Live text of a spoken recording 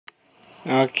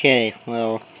Okay,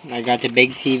 well, I got the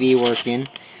big TV working,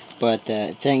 but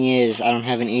the thing is, I don't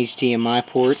have an HDMI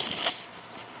port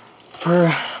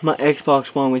for my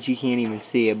Xbox One, which you can't even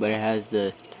see it, but it has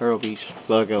the Turtle Beach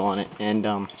logo on it, and,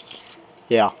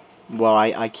 yeah, well,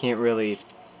 I can't really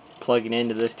plug it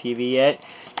into this TV yet,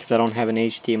 because I don't have an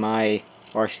HDMI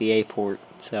RCA port,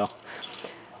 so.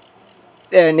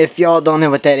 And if y'all don't know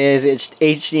what that is, it's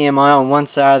HDMI on one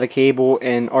side of the cable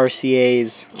and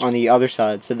RCA's on the other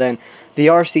side. So then the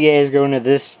RCA is going to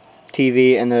this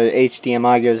TV and the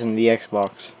HDMI goes into the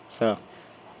Xbox. So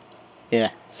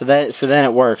yeah, so then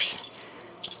it works.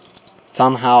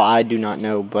 Somehow I do not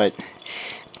know, but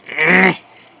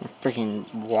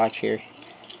freaking watch here.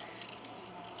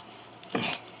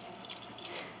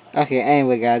 Okay,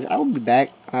 anyway guys, I will be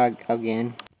back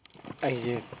again.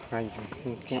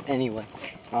 Anyway,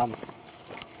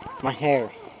 my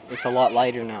hair, it's a lot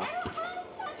lighter now.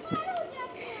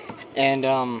 And,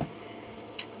 I'm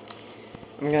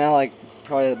gonna, like,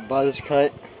 probably buzz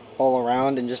cut all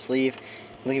around and just leave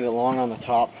it long on the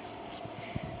top.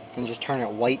 And just turn it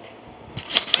white.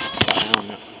 I don't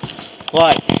know.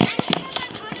 What?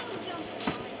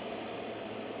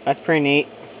 That's pretty neat.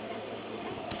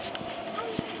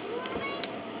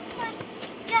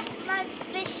 Just my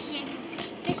fishing.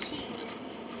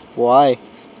 Why?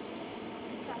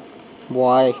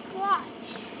 Why?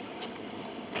 Watch.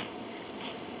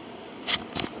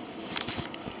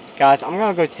 Guys, I'm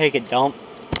gonna go take a dump,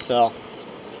 so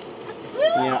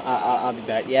yeah, I'll be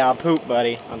back. Yeah, I'll poop,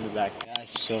 buddy. I'll be back. Guys,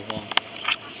 so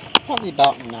probably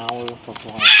about an hour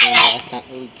before I filmed last time.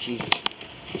 Oh Jesus,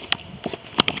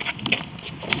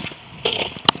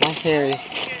 my hair is.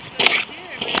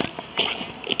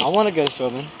 I want to go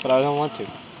swimming, but I don't want to.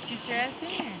 Shoot your ass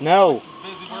in. No,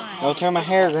 Fine. it'll turn my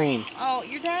hair green. Oh,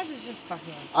 your dad was just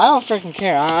fucking. I don't freaking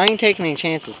care. I ain't taking any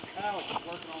chances. Alex is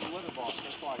working on the weather box,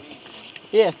 that's why he.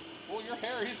 Yeah. Well, your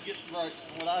hair is getting right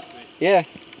from what I see. Yeah.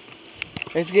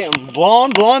 It's getting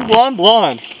blonde. Hey, work on the weather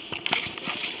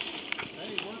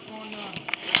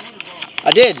box.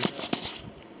 I did.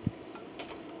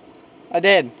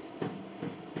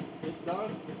 It's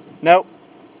done? Nope.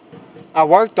 I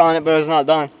worked on it, but it's not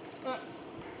done.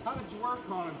 How did you work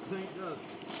on it, St.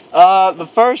 Doug? The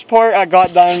first part I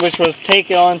got done, which was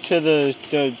take it onto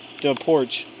the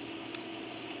porch.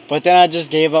 But then I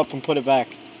just gave up and put it back.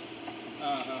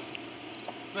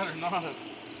 Better not have.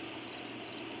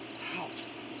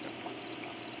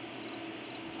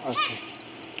 Okay.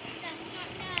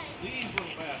 These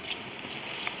little bastards.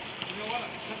 You know what? I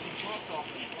took the fluff off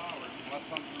the flowers and let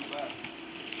some grow back.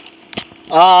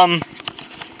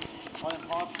 Are they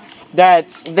monsters? That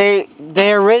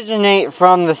they originate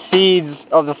from the seeds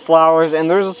of the flowers, and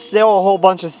there's still a whole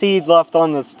bunch of seeds left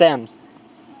on the stems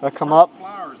that come up.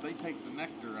 Flowers, they take the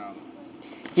nectar out of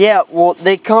them. Yeah, well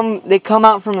they come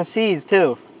out from the seeds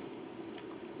too.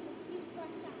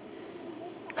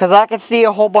 Cause I could see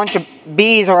a whole bunch of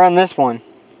bees around this one.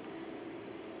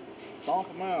 Stomp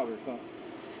them out or something.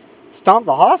 Stomp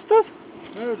the hostas?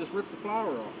 No, just rip the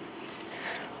flower off.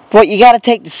 But you gotta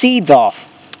take the seeds off.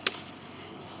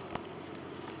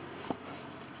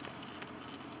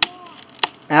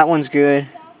 That one's good.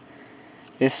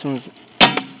 This one's...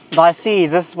 By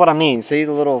seeds, this is what I mean. See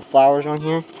the little flowers on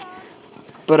here?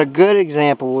 But a good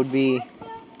example would be...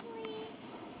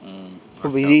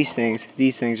 these things.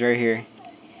 These things right here.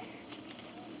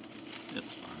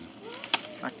 It's fine.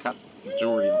 I cut the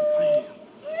majority of them.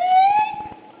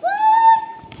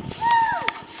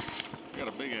 Got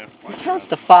a big ass He counts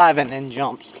to 5 and then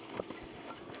jumps.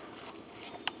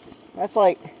 That's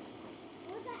like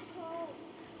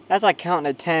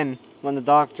counting to 10 when the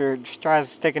doctor just tries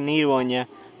to stick a needle in you,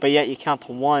 but yet you count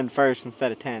to 1 first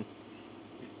instead of 10.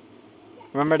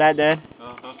 Remember that, Dad?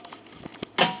 Uh-huh.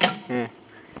 Yeah.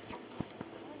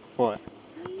 What?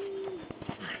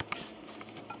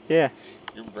 Yeah.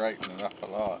 You're brightening it up a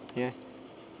lot. Yeah.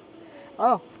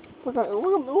 Oh, look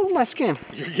at my skin.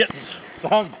 You're getting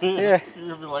some good. Yeah. You're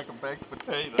gonna be like a baked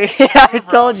potato. Yeah, I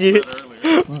told you.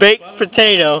 Earlier. Baked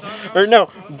potato. Or no,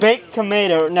 baked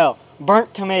tomato. No,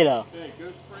 burnt tomato. Hey,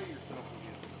 go spray yourself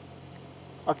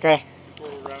Okay. before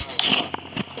we run out of time.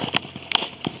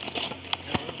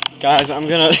 Guys, I'm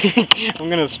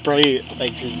gonna spray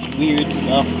like this weird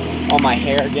stuff on my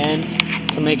hair again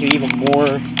to make it even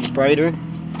more brighter.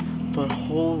 But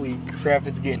holy crap,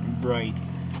 it's getting bright.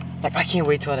 Like I can't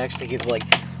wait till it actually gets like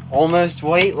almost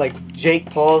white, like Jake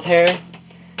Paul's hair.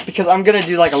 Because I'm gonna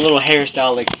do like a little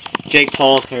hairstyle like Jake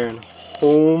Paul's hair, and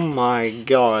oh my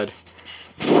god.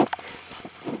 Look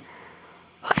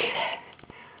at that.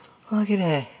 Look at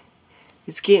that.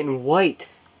 It's getting white.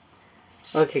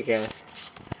 Okay guys.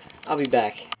 I'll be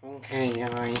back. Okay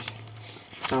guys,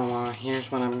 So,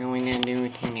 here's what I'm going to do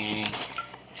today.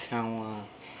 So,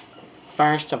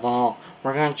 first of all,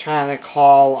 we're going to try to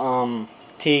call,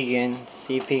 Tegan,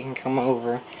 see if he can come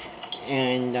over.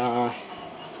 And,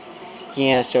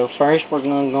 yeah, so first we're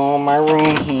going to go in my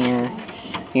room here.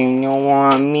 You know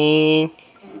what I mean?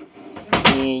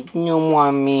 You know what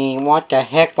I mean? What the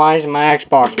heck? Why is my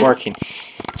Xbox working?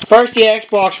 First the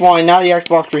Xbox One, now the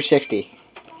Xbox 360.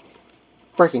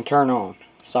 Freaking turn on,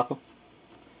 sucker.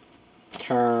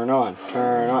 Turn on,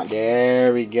 turn on.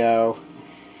 There we go.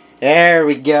 There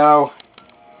we go.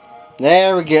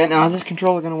 There we go. Now is this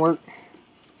controller gonna work?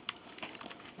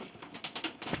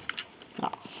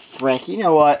 Oh, Frank, you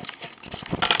know what?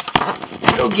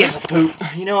 Go give a poop.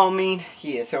 You know what I mean?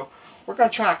 Yeah, so we're gonna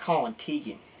try calling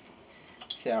Tegan.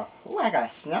 So, oh, I got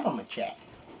a snap on my chat.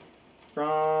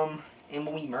 From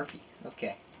Emily Murphy.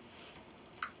 Okay.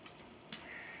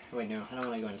 Wait, no, I don't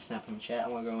want to go into Snap on chat. I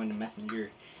want to go into Messenger.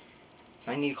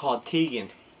 So I need to call Tegan.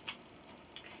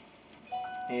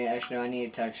 And actually, I need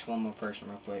to text one more person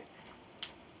real quick.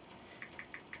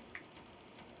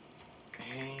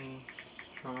 Hey,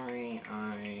 sorry,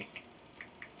 I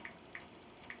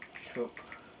took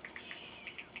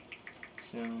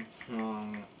so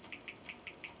long.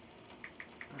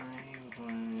 I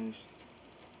was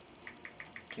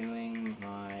doing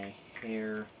my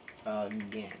hair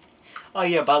again. Oh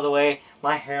yeah, by the way,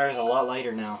 my hair is a lot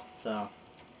lighter now, so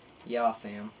yeah,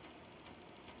 fam.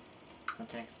 I'll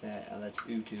text that. Oh, that's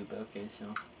YouTube. Okay, so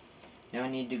now I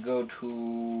need to go to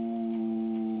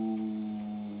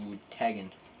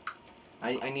Tegan.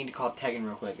 I need to call Tegan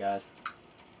real quick, guys.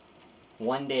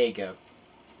 One day ago.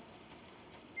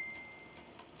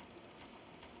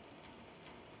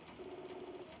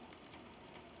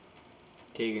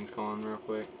 Tegan's calling real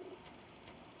quick.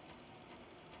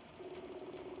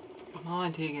 Come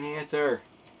on, Tegan, answer.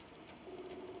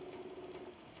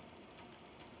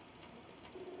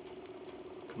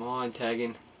 Come on,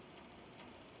 Tegan.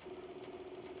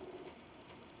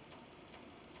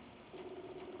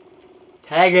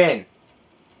 Tegan!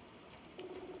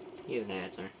 He doesn't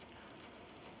answer.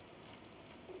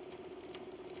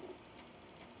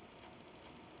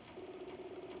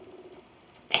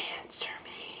 Answer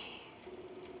me.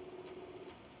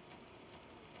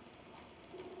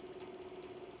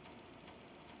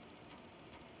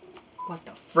 What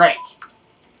the frick?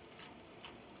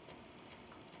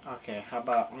 Okay, how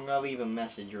about, I'm gonna leave a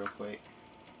message real quick.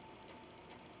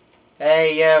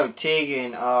 Hey, yo,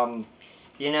 Tegan,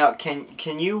 you know,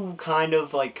 can you kind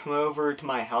of, like, come over to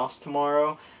my house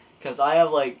tomorrow? Because I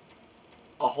have, like,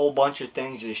 a whole bunch of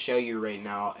things to show you right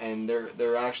now, and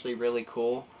they're actually really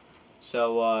cool.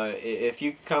 So, if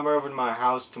you could come over to my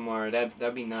house tomorrow,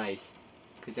 that'd be nice.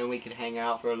 Because then we could hang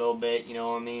out for a little bit, you know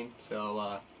what I mean?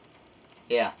 So,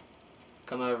 yeah.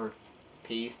 Come over.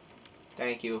 Peace.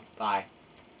 Thank you. Bye.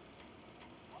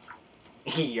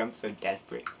 I'm so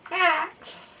desperate.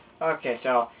 Okay,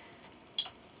 so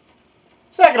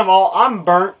second of all, I'm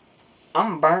burnt.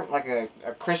 I'm burnt like a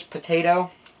crisp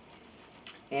potato.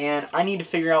 And I need to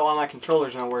figure out why my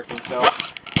controller's not working, so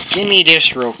give me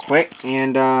this real quick.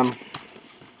 And uh-oh.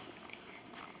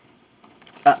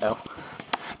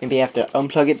 Maybe I have to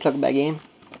unplug it, plug it back in.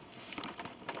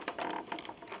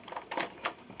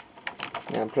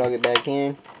 Now plug it back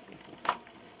in.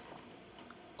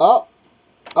 Oh!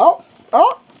 Oh!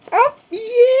 Oh! Oh!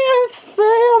 Yes,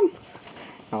 Sam!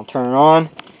 I'll turn it on.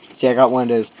 See, I got one of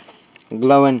those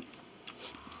glowing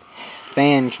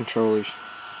fan controllers.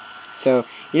 So,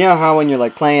 you know how when you're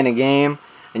like playing a game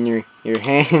and your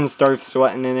hands start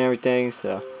sweating and everything?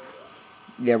 So,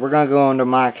 yeah, we're gonna go onto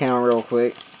my account real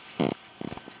quick.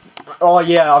 Oh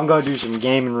yeah, I'm gonna do some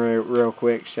gaming real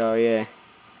quick, so yeah.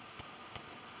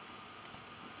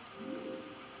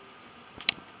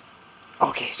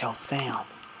 Okay, so fam,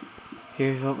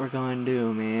 here's what we're gonna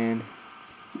do, man.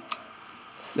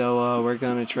 So, we're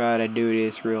gonna try to do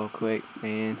this real quick,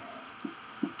 man.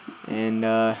 And,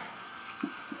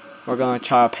 we're gonna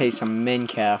try to pay some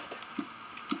Minecraft.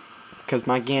 Because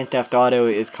my Grand Theft Auto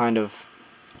is kind of,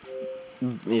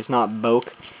 it's not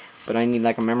broke, but I need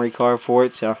like a memory card for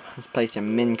it, so let's play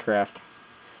some Minecraft.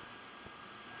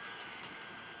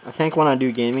 I think when I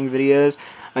do gaming videos,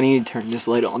 I need to turn this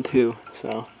light on too,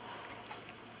 so.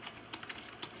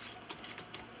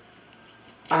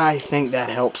 I think that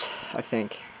helps, I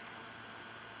think.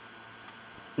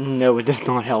 No, it does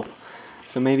not help.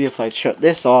 So maybe if I shut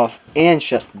this off and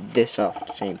shut this off at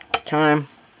the same time.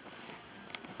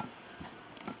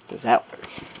 Does that work?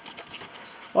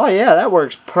 Oh yeah, that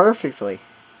works perfectly.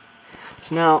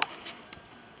 So now,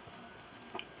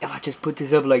 if I just put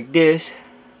this up like this.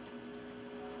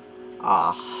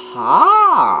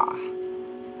 Aha!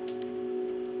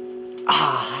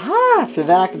 Aha! So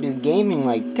that I can do gaming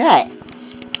like that.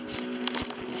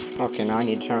 Okay, now I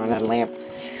need to turn on that lamp.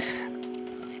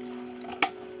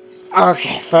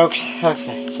 Okay, folks.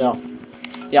 Okay, so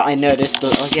yeah, I know this.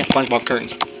 Oh yeah, SpongeBob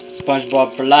curtains.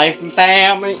 SpongeBob for life and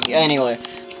family. Anyway,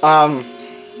 I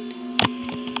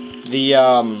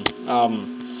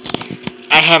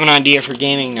have an idea for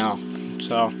gaming now.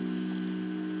 So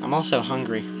I'm also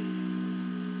hungry.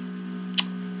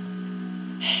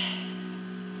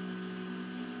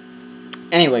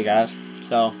 Anyway, guys,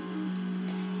 so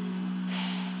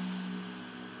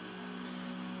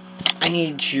I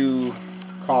need to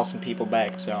call some people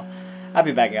back, so I'll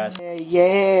be back, guys.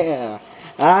 Yeah,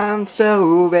 I'm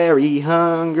so very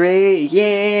hungry.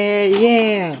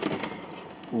 Yeah.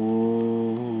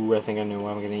 Ooh, I think I know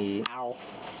what I'm gonna eat. Ow.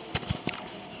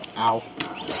 Ow.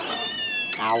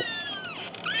 Ow.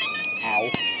 Ow.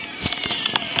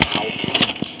 Ow.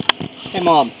 Hey,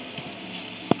 Mom.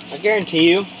 I guarantee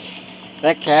you,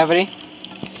 that cavity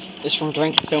is from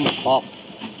drinking so much pop.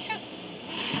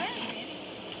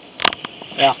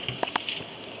 Yeah.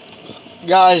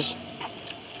 Guys,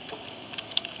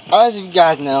 as you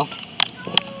guys know,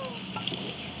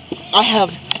 I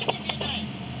have...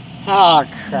 Oh,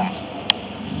 crap.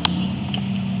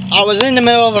 I was in the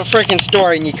middle of a freaking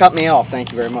story and you cut me off.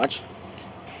 Thank you very much.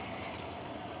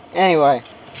 Anyway,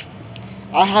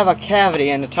 I have a cavity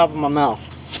in the top of my mouth.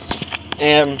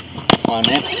 And... Hold on a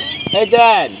minute. Hey,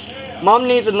 Dad. Mom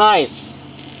needs a knife.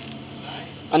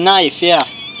 A knife, yeah.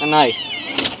 A knife.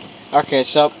 Okay,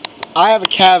 so I have a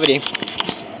cavity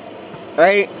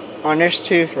right on this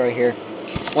tooth right here.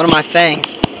 One of my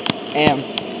fangs. And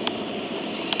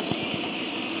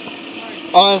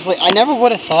honestly, I never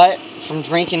would have thought from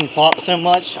drinking pop so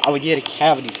much I would get a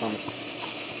cavity from it.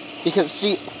 Because,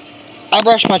 see, I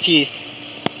brush my teeth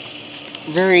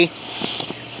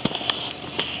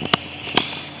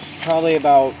probably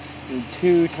about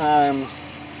 2 times,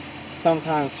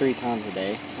 sometimes 3 times a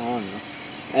day. I don't know.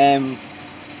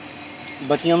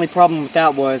 But the only problem with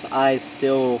that was I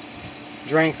still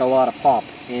drank a lot of pop.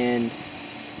 And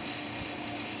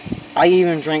I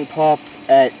even drank pop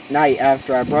at night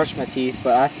after I brushed my teeth,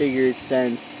 but I figured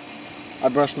since I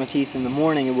brushed my teeth in the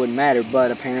morning it wouldn't matter,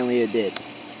 but apparently it did.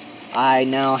 I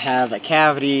now have a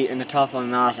cavity in the top of my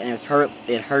mouth and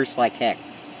it hurts like heck.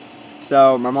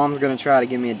 So my mom's gonna try to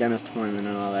give me a dentist appointment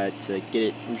and all that to get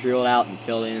it drilled out and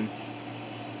filled in.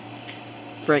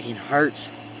 Freaking hurts.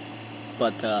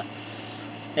 But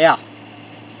yeah.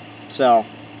 So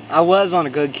I was on a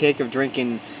good kick of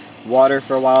drinking water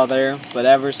for a while there, but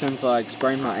ever since I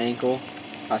sprained my ankle,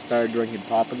 I started drinking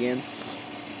pop again.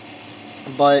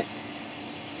 But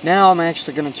now I'm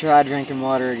actually gonna try drinking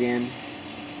water again,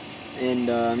 and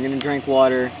I'm gonna drink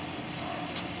water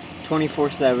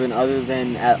 24/7, other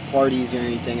than at parties or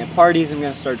anything. At parties, I'm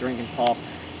gonna start drinking pop,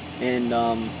 and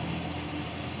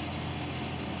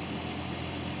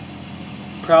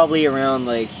probably around,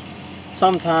 like,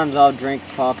 sometimes I'll drink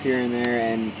pop here and there,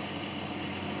 and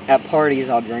at parties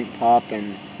I'll drink pop,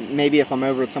 and maybe if I'm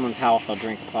over at someone's house I'll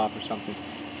drink pop or something.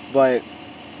 But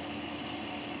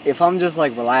if I'm just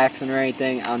like relaxing or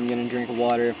anything, I'm gonna drink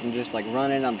water. If I'm just like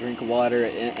running, I'll drink water.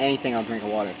 Anything, I'll drink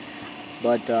water.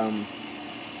 But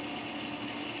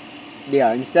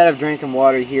yeah, instead of drinking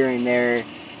water here and there,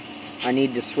 I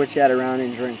need to switch that around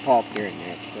and drink pop here and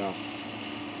there. So,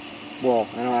 well,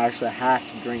 I don't actually have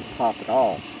to drink pop at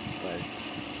all, but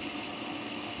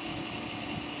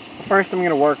first I'm going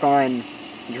to work on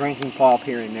drinking pop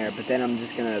here and there, but then I'm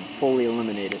just going to fully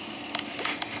eliminate it.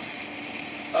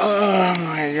 Oh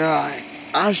my god.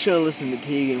 I should have listened to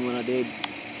Tegan when I did,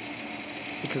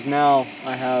 because now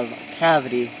I have a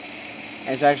cavity and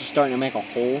it's actually starting to make a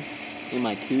hole in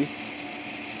my tooth.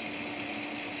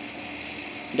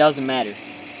 It doesn't matter.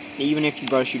 Even if you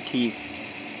brush your teeth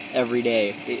every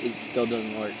day, it still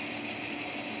doesn't work.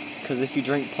 Because if you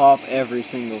drink pop every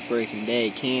single freaking day,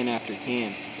 can after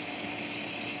can,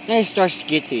 then it starts to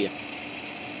get to you.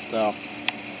 So,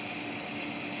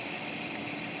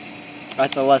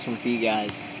 that's a lesson for you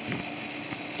guys.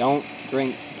 Don't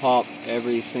drink pop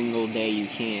every single day you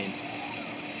can,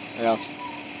 or else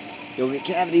you'll get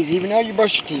cavities even though you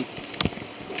brush your teeth.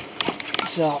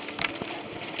 So,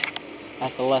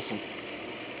 that's a lesson.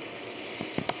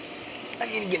 I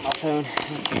need to get my phone.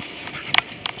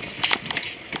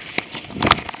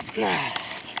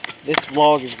 This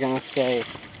vlog is gonna say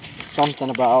something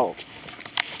about...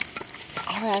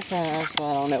 Actually, I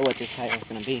don't know what this title is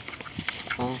gonna be.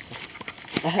 Honestly,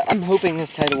 I'm hoping this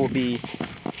title will be...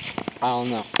 I don't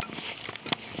know.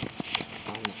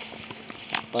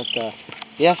 But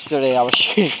yesterday I was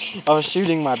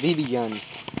shooting my BB gun,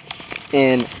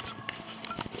 and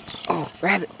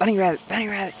Rabbit, bunny rabbit, bunny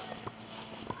rabbit.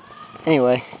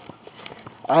 Anyway,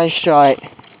 I shot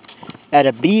at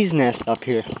a bee's nest up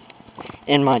here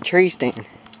in my tree stand.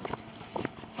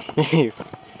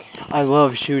 I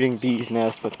love shooting bee's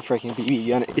nests with a freaking BB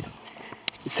gun.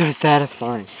 It's so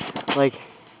satisfying. Like,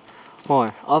 hold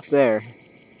on, up there.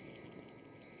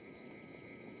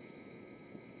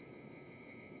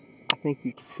 I think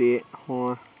you can see it.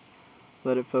 Hold on.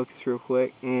 Let it focus real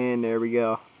quick. And there we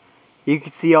go. You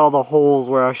can see all the holes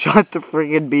where I shot the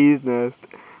freaking bee's nest.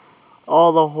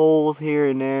 All the holes here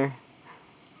and there.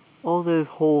 All those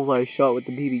holes I shot with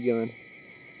the BB gun.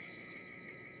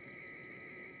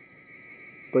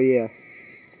 But yeah.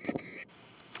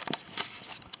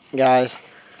 Guys,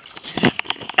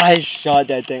 I shot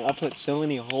that thing. I put so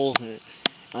many holes in it.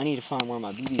 I need to find where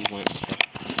my BBs went. So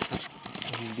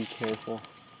I need to be careful.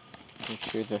 Make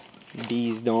sure the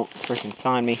bees don't freaking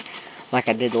find me. Like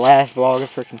I did the last vlog, it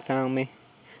freaking found me.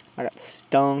 I got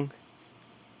stung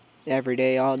every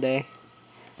day, all day.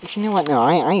 But you know what? No,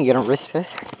 I ain't gonna risk this.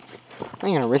 I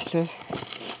ain't gonna risk this.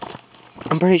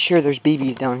 I'm pretty sure there's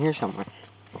BBs down here somewhere.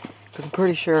 Because I'm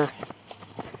pretty sure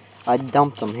I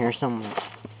dumped them here somewhere.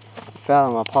 Fell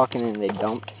in my pocket and they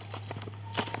dumped.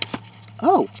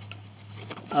 Oh!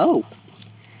 Oh!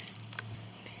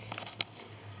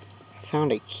 I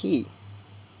found a key.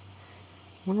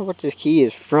 I wonder what this key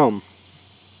is from.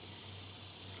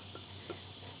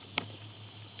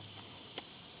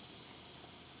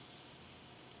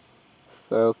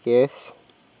 Focus.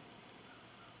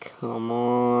 Come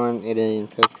on. It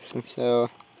didn't focus, so.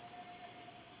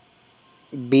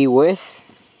 Be with.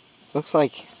 Looks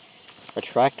like a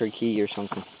tractor key or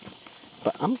something.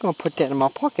 But I'm going to put that in my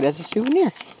pocket as a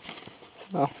souvenir.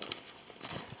 So.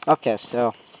 Okay,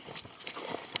 so.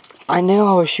 I know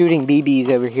I was shooting BBs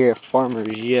over here at Farmer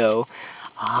Joe.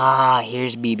 Ah,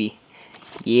 here's BB.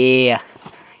 Yeah.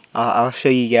 I'll show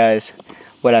you guys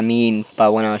what I mean by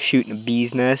when I was shooting a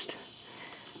bee's nest.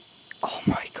 Oh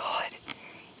my god.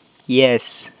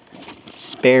 Yes.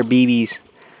 Spare BBs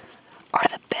are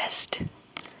the best.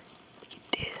 Look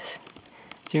at this.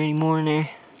 Is there any more in there?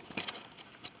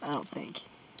 I don't think.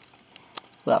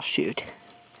 Well, shoot.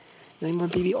 Any more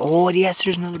BB? Oh, yes,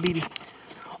 there's another BB.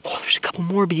 Oh, there's a couple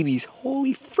more BBs.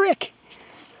 Holy frick.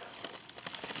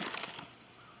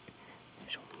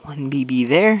 There's one BB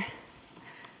there.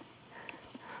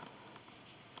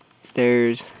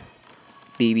 There's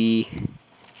BB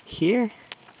here.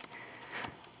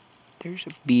 There's a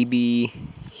BB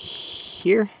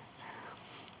here.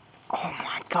 Oh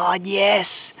my god,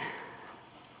 yes!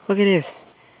 Look at this.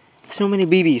 So many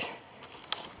BBs.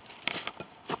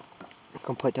 I'm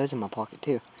gonna put those in my pocket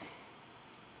too.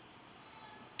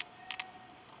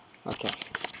 Okay.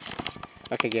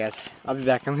 Okay guys, I'll be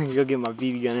back. I'm gonna go get my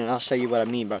BB gun and I'll show you what I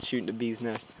mean about shooting the bee's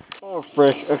nest. Oh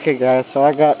frick. Okay guys, so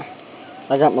I got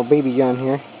my BB gun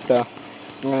here. So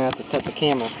I'm gonna have to set the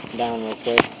camera down real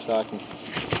quick so I can.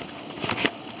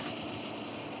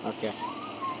 Okay.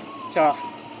 So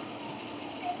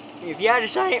if you have the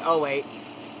same, oh wait.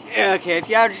 Okay, if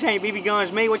you have the same BB gun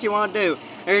as me, what you want to do?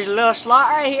 There's a little slot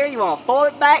right here. You want to fold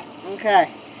it back, okay?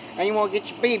 And you want to get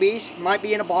your BBs. Might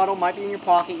be in a bottle, might be in your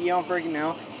pocket. You don't freaking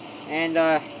know.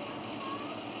 And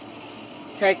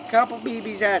take a couple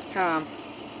BBs at a time.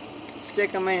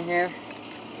 Stick them in here.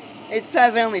 It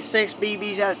says only 6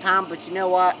 BBs at a time, but you know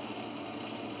what?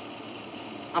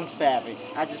 I'm savage.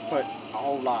 I just put a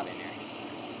whole lot in there.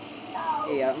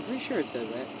 Yeah, I'm pretty sure it says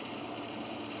that.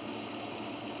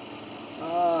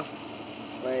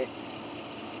 Wait.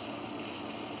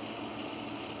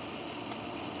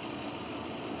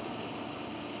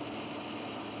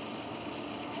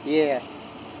 Yeah.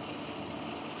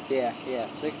 Yeah,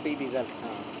 6 BBs at a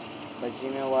time. But you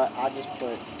know what? I just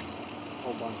put a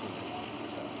whole bunch in there.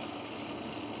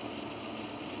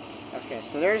 So. Okay,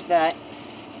 so there's that.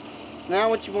 So now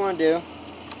what you want to do,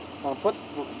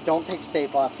 don't take the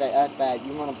safe off, that's bad.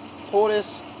 You want to pull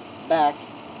this back.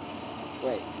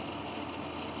 Wait.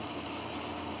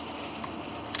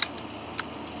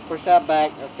 Push that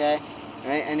back, okay?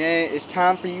 Alright, and then it's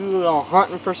time for you to go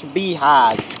hunting for some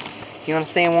beehives. You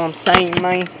understand what I'm saying,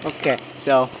 man? Okay,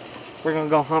 so we're gonna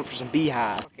go hunt for some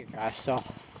beehives. Okay, guys, so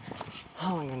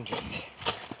how am I gonna do this?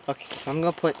 Okay, so I'm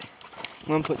gonna put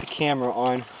the camera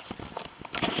on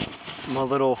my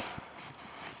little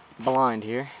blind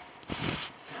here.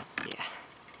 Yeah,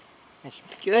 that should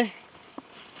be good.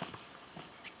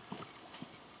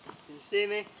 Can you see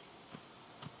me?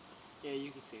 Yeah,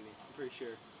 you can see me. I'm pretty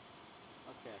sure.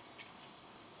 Okay.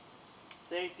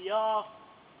 Safety off.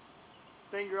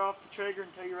 Finger off the trigger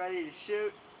until you're ready to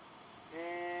shoot.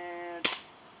 And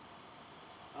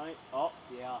oh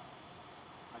yeah,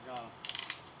 I got him.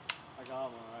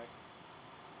 problem, right?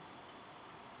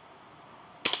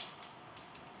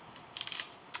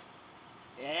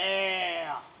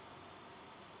 Yeah!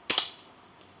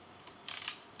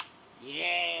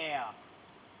 Yeah!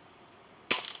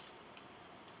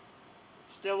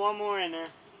 Still one more in there.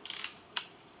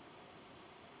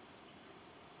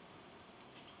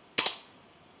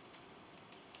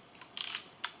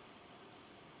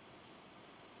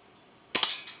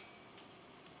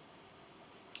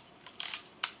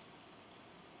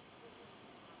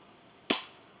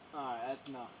 Alright, that's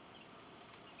enough.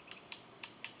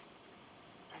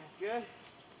 That's good.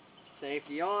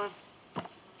 Safety on.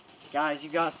 Guys, you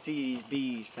gotta see these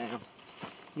bees, fam.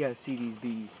 You gotta see these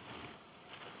bees.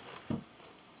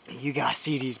 You gotta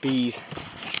see these bees.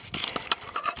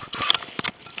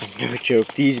 No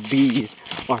joke, these bees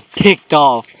are ticked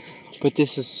off. But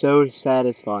this is so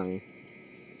satisfying.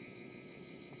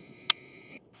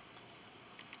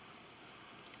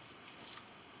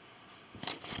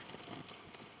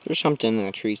 There's something in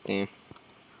that tree stand.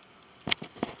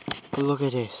 But look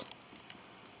at this.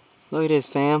 Look at this,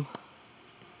 fam.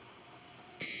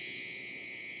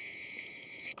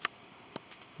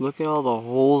 Look at all the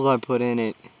holes I put in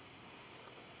it.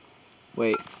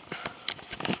 Wait.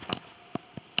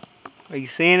 Are you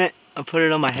seeing it? I put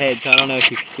it on my head, so I don't know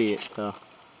if you can see it, so.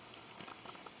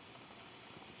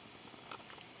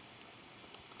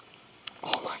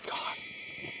 Oh my god.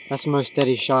 That's the most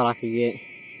steady shot I could get.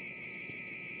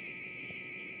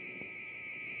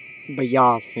 But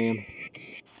yas, fam.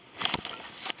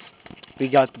 We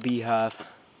got the beehive.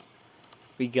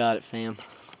 We got it, fam.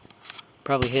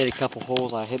 Probably hit a couple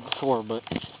holes I hit before, but.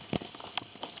 I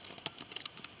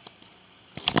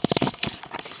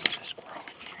think there's a squirrel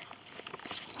in here.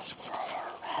 A squirrel or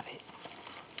a rabbit.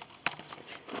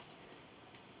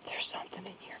 There's something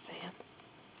in here, fam.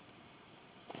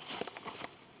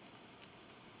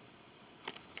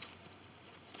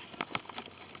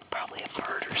 Probably a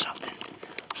bird or something.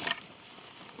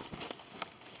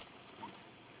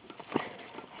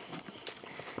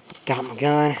 Got my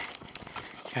gun.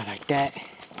 Go like that.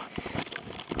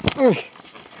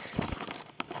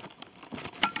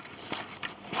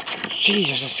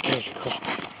 Jesus, that scared the crap.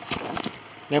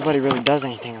 Nobody really does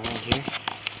anything around here.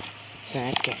 So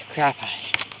that scared the crap out of you.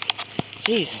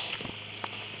 Jesus.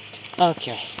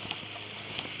 Okay.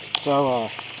 So,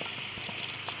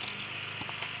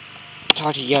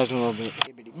 talk to you guys in a little bit.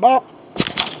 Bop.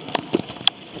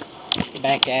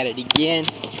 Back at it again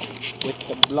with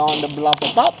the blonde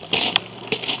bloppa bop.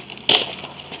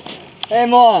 Hey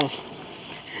Mom,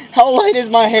 how light is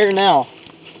my hair now?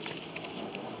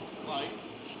 Light.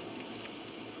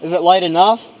 Is it light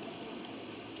enough?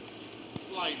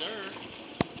 Lighter.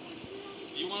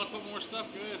 You want to put more stuff?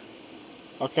 Good.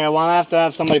 Okay, well I have to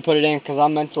have somebody put it in because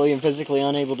I'm mentally and physically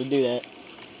unable to do that.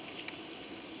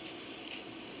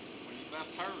 When you best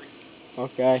hurry.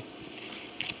 Okay.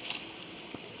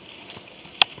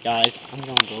 Guys, I'm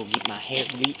gonna go get my hair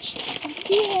bleached.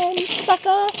 Again,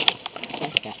 sucker!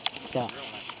 Okay, so.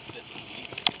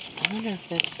 I wonder if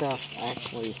that stuff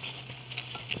actually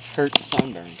hurts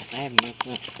sunburn. I have no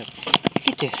clue. Because look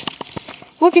at this.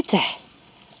 Look at that.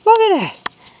 Look at that.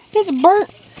 It's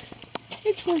burnt.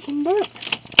 It's freaking burnt.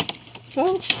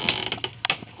 Folks,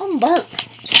 I'm burnt.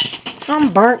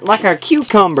 I'm burnt like a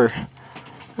cucumber.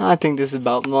 I think this is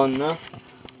about long enough.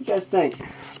 What do you guys think? I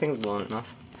think it's long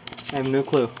enough. I have no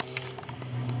clue.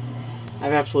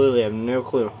 I absolutely have no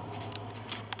clue.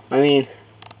 I mean,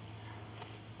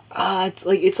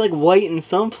 it's like white in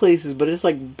some places, but it's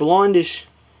like blondish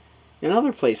in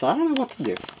other places. I don't know what to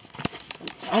do.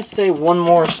 I'd say one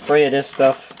more spray of this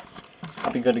stuff.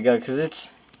 I'll be good to go because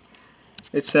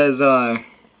it says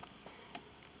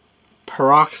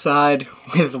peroxide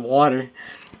with water,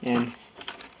 and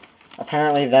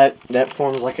apparently that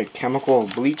forms like a chemical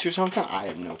bleach or something. I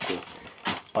have no clue.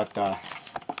 But I'll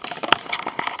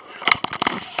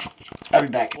be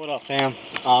back. What up, fam?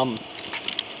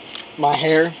 My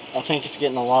hair, I think it's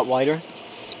getting a lot whiter.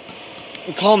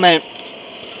 Comment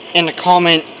in the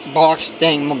comment box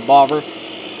thing, my bobber,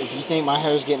 if you think my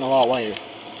hair is getting a lot whiter.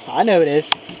 I know it is.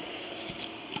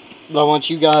 But I want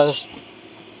you guys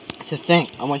to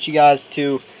think. I want you guys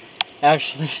to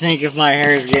actually think if my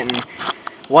hair is getting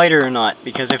whiter or not.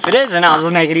 Because if it isn't, I'll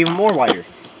just make it even more whiter.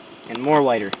 And more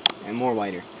whiter. And more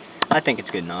whiter. I think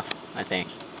it's good enough. I think.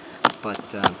 But,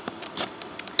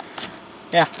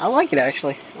 yeah, I like it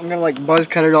actually. I'm gonna like buzz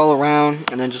cut it all around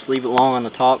and then just leave it long on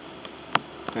the top.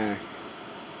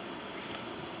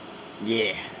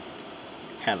 Yeah.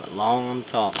 Have it long on the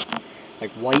top.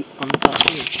 Like white on the top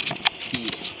here.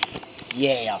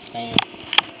 Yeah. Yeah, fam.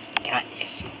 Got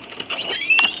this.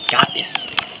 Got this.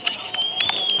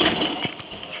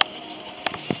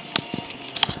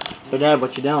 So, Dad,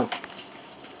 what you doing?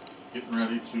 Getting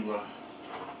ready to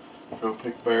go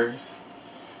pick berries.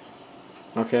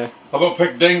 Okay. I'm gonna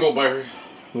pick dingleberries.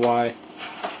 Why?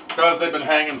 Because they've been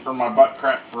hanging from my butt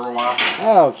crack for a while.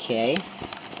 Okay.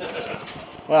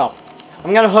 Well,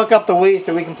 I'm gonna hook up the Wii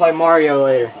so we can play Mario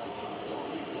later.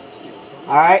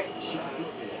 Alright?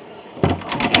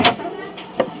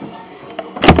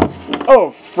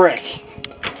 Oh, frick.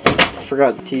 I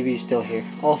forgot the TV's still here.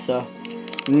 Also,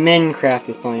 Minecraft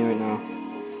is playing right now.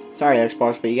 Sorry,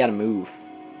 Xbox, but you gotta move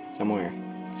somewhere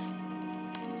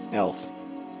else.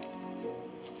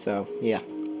 So, yeah.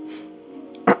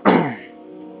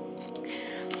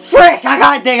 Frick! I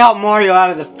gotta dig out Mario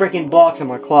out of the freaking box in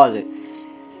my closet.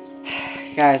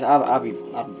 Guys, I'll be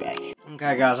back.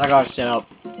 Okay, guys, I gotta set up.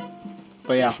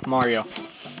 But yeah, Mario.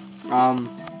 But I'm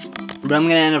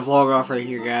gonna end the vlog off right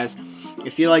here, guys.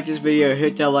 If you like this video,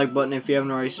 hit that like button if you haven't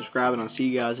already subscribed, and I'll see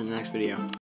you guys in the next video.